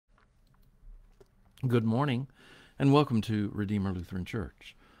Good morning, and welcome to Redeemer Lutheran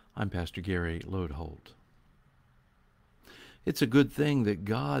Church. I'm Pastor Gary Lodeholt. It's a good thing that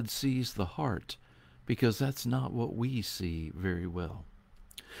God sees the heart, because that's not what we see very well.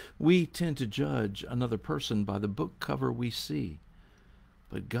 We tend to judge another person by the book cover we see,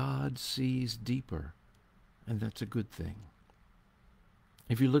 but God sees deeper, and that's a good thing.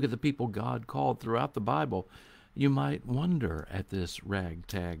 If you look at the people God called throughout the Bible, you might wonder at this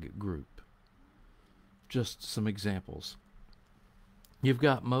ragtag group. Just some examples. You've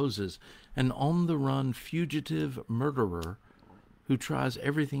got Moses, an on-the-run fugitive murderer who tries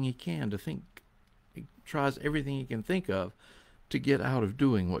everything he can think of to get out of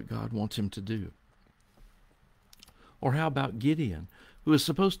doing what God wants him to do. Or how about Gideon, who is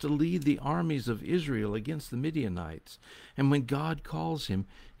supposed to lead the armies of Israel against the Midianites, and when God calls him,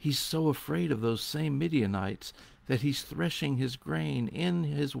 he's so afraid of those same Midianites that he's threshing his grain in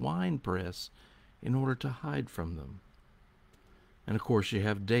his winepress in order to hide from them. And of course you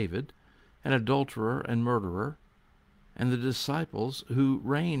have David, an adulterer and murderer, and the disciples who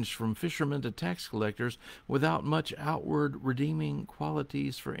ranged from fishermen to tax collectors without much outward redeeming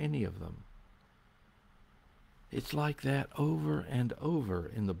qualities for any of them. It's like that over and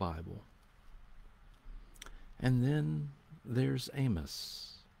over in the Bible. And then there's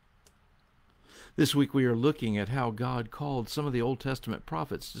Amos. This week we are looking at how God called some of the Old Testament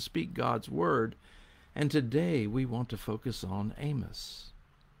prophets to speak God's word, and today we want to focus on Amos.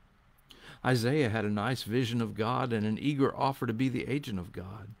 Isaiah had a nice vision of God and an eager offer to be the agent of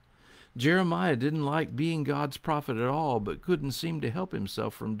God. Jeremiah didn't like being God's prophet at all, but couldn't seem to help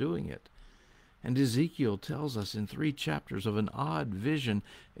himself from doing it. And Ezekiel tells us in 3 chapters of an odd vision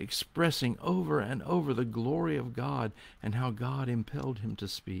expressing over and over the glory of God and how God impelled him to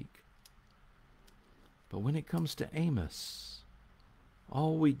speak. But when it comes to Amos,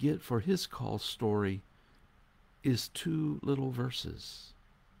 all we get for his call story is 2 little verses.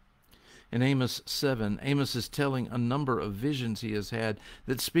 In Amos 7, Amos is telling a number of visions he has had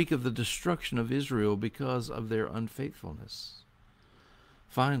that speak of the destruction of Israel because of their unfaithfulness.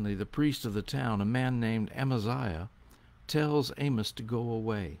 Finally, the priest of the town, a man named Amaziah, tells Amos to go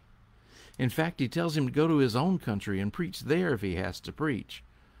away. In fact, he tells him to go to his own country and preach there if he has to preach,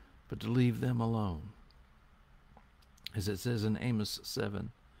 but to leave them alone. As it says in Amos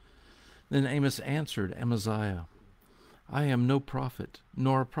 7, Then Amos answered Amaziah, I am no prophet,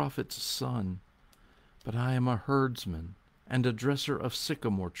 nor a prophet's son, but I am a herdsman and a dresser of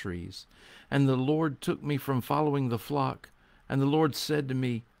sycamore trees. And the Lord took me from following the flock, and the Lord said to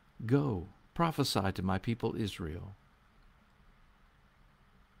me, Go, prophesy to my people Israel.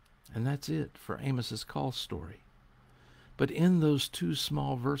 And that's it for Amos's call story. But in those 2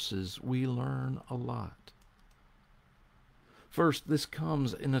 small verses, we learn a lot. First, this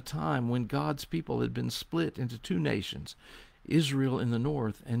comes in a time when God's people had been split into 2 nations, Israel in the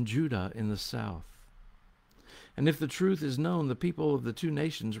north and Judah in the south. And if the truth is known, the people of the 2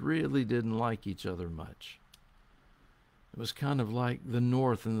 nations really didn't like each other much. It was kind of like the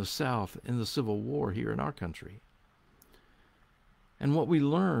north and the south in the Civil War here in our country. And what we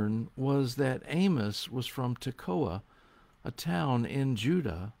learned was that Amos was from Tekoa, a town in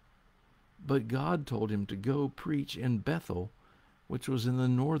Judah, but God told him to go preach in Bethel, which was in the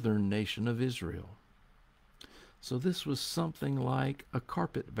northern nation of Israel. So this was something like a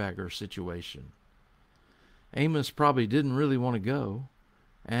carpetbagger situation. Amos probably didn't really want to go,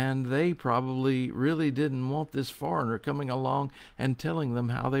 and they probably really didn't want this foreigner coming along and telling them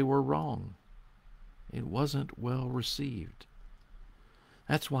how they were wrong. It wasn't well received.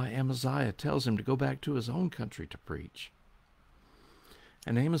 That's why Amaziah tells him to go back to his own country to preach.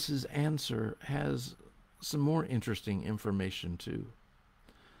 And Amos's answer has some more interesting information too.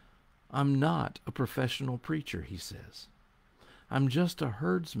 I'm not a professional preacher, he says. I'm just a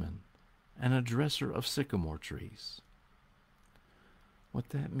herdsman and a dresser of sycamore trees. What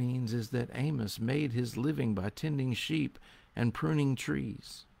that means is that Amos made his living by tending sheep and pruning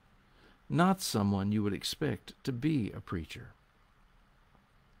trees, not someone you would expect to be a preacher.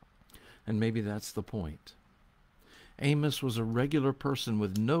 And maybe that's the point. Amos was a regular person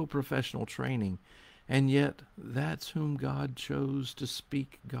with no professional training, and yet that's whom God chose to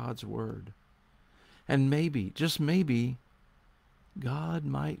speak God's word. And maybe, just maybe, God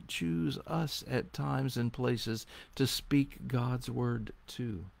might choose us at times and places to speak God's word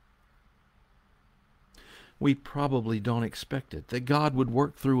too. We probably don't expect it, that God would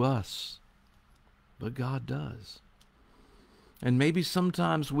work through us, but God does. And maybe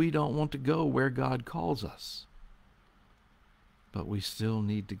sometimes we don't want to go where God calls us, but we still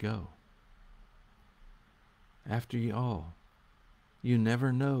need to go. After all, You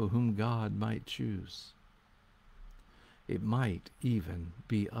never know whom God might choose. It might even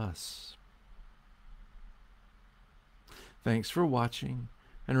be us. Thanks for watching,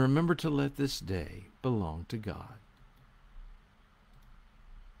 and remember to let this day belong to God.